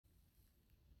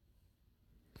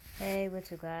Hey,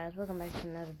 what's up guys? Welcome back to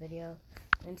another video.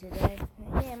 And today,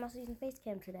 I'm also using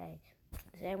Facecam today.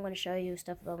 Today I'm going to show you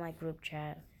stuff about my group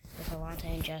chat with Nxe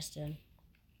and Justin.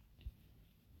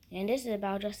 And this is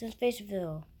about Justin's face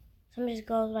reveal. Somebody just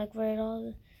goes like where it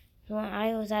all. When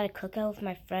I was at a cookout with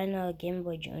my friend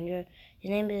Nxe Jr.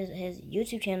 His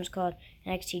YouTube channel is called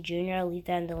Nxe Jr. I'll leave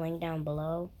that in the link down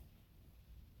below.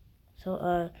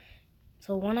 So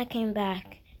when I came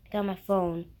back, got my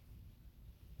phone.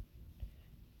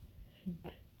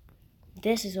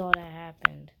 This is all that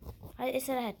happened. It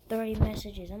said I had 30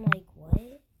 messages. I'm like,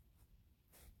 what?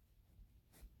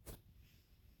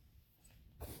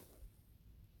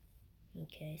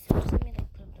 Okay, so just let me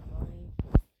put up the volume.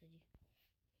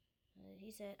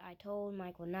 He said I told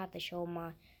Michael not to show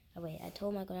my. I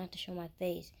told Michael not to show my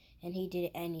face, and he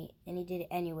did it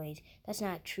anyways. That's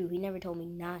not true. He never told me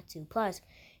not to. Plus,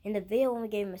 in the video when we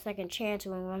gave him a second chance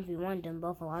when we 1v1 them,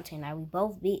 both Nxe and I, we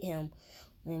both beat him.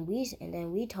 And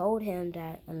then we told him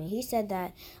that, he said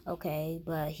that, okay,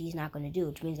 but he's not going to do it,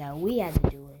 which means that we had to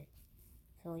do it.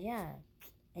 So, yeah.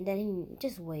 And then he,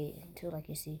 just wait until,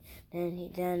 you see. Then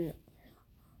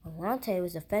Nxe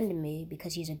was offending me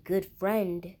because he's a good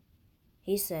friend.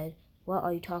 He said, what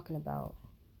are you talking about?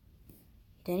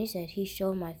 Then he said he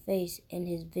showed my face in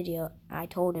his video. I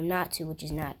told him not to, which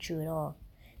is not true at all.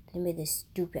 Then he made this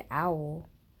stupid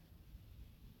owl.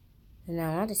 And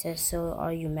now Nxe said, so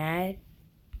are you mad?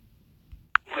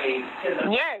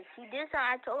 Yes, he did something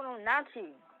I told him not to.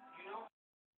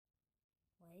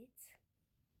 Wait.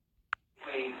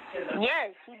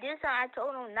 Yes, he did something I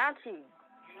told him not to.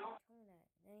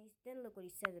 Then look what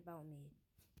he says about me.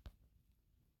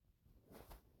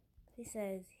 He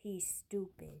says he's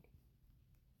stupid.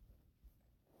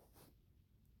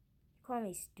 You call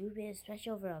me stupid,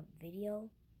 especially over a video?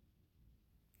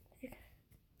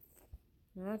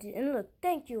 And look,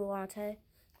 thank you, Nxe.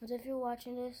 Because if you're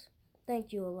watching this,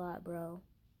 thank you a lot, bro.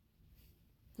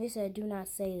 He said, do not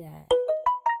say that.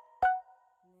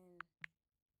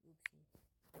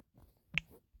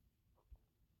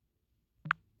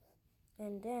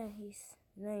 And then he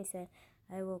said,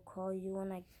 I will call you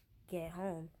when I get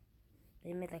home.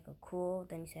 They made a cool.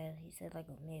 Then he said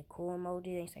made a cool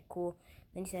emoji. Then he said cool.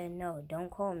 Then he said no,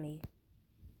 don't call me.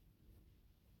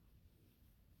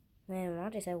 Then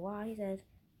Nxe said why? He says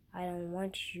I don't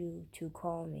want you to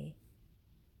call me.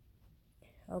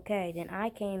 Okay. Then I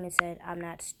came and said I'm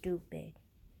not stupid.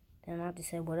 Then Nxe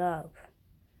said what up?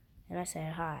 And I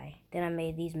said hi. Then I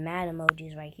made these mad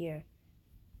emojis right here.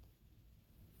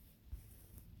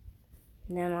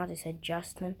 And then Nxe said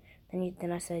Justin.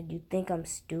 Then I said you think I'm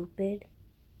stupid?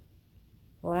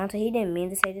 Well, Nxe, he didn't mean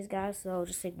to say this, guys, so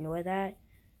just ignore that.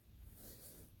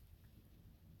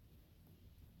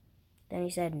 Then he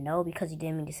said no because he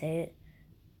didn't mean to say it.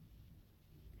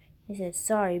 He said,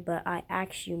 sorry, but I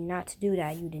asked you not to do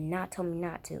that. You did not tell me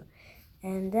not to.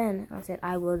 And then I said,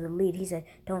 I will delete. He said,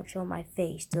 don't show my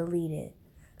face. Delete it.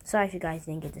 Sorry if you guys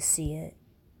didn't get to see it.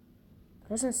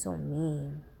 This is so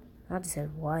mean. Nxe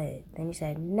said, what? Then he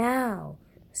said, now.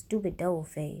 Stupid double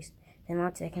face. Then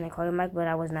Nxe said, can I call you Mike? But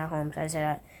I was not home. So I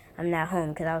said, I'm not home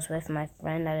because I was with my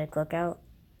friend at a cookout.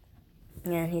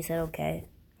 And he said, okay.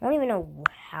 I don't even know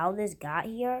how this got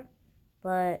here,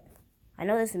 but I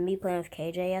know this is me playing with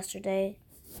KJ yesterday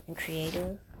in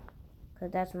creative,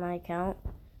 because that's my account.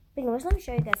 Anyways, let me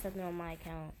show you guys something on my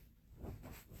account.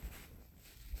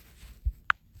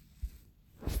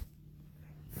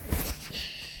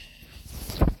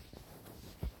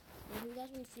 If you guys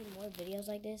want to see more videos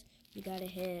like this, you gotta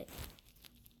hit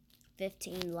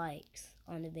 15 likes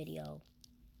on the video.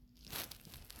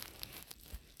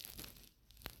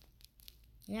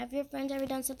 And have your friends ever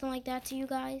done something like that to you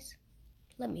guys?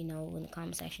 Let me know in the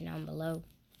comment section down below.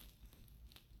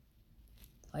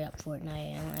 Fire up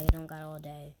Fortnite. I don't got all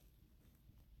day.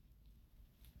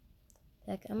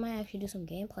 I might actually do some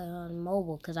gameplay on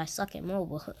mobile because I suck at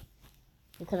mobile.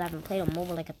 Because I haven't played on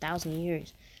mobile 1,000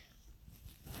 years.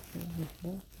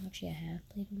 Well, actually, I have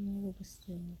played on mobile, but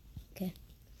still. Okay.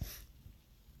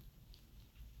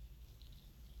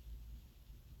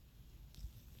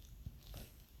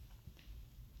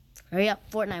 Hurry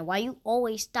up, Fortnite. Why you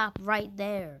always stop right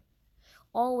there?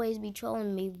 Always be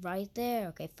trolling me right there.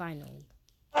 Okay, finally.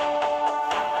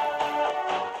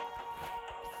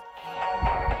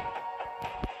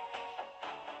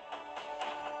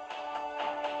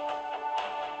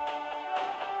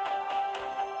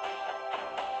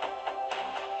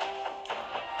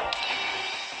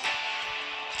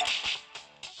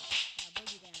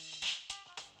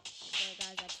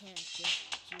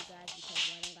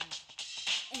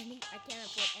 I can't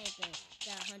afford anything.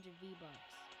 Got 100 V-Bucks.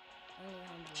 Only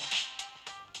 100.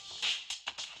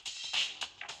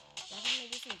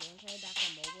 play back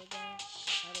on mobile again.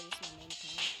 By the way, this is my main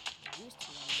account. It used to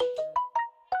be my main account.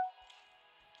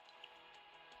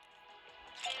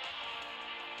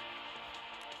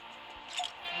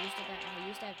 I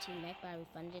used to have Team Mech, but I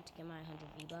refunded it to get my 100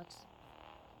 V-Bucks.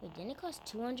 Wait, didn't it cost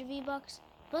 200 V-Bucks?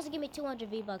 Supposed to give me 200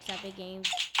 V-Bucks at big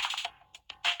games.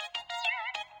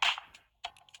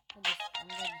 I'm just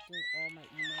doing all my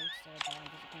emotes that I bought on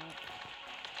this account.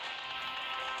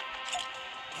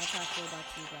 That's how I feel about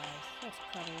you guys. Let's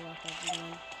cuddle up,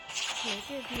 everyone.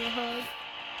 Here, give me a hug.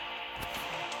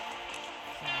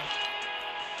 Sorry.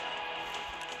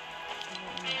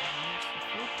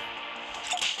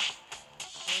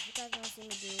 So if you guys want to see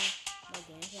me do more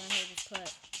gameplay on here, just put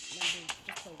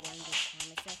one in the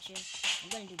comment section.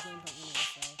 I'm gonna do gameplay anyway,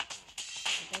 so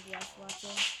thank you guys for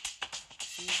watching.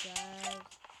 See you guys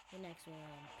in the next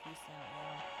one. Peace out,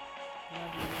 y'all.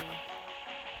 Love you.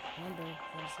 Remember,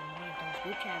 for some more of those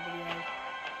group chat videos.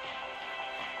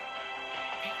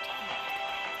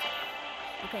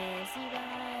 Okay, see you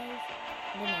guys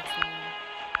in the next one.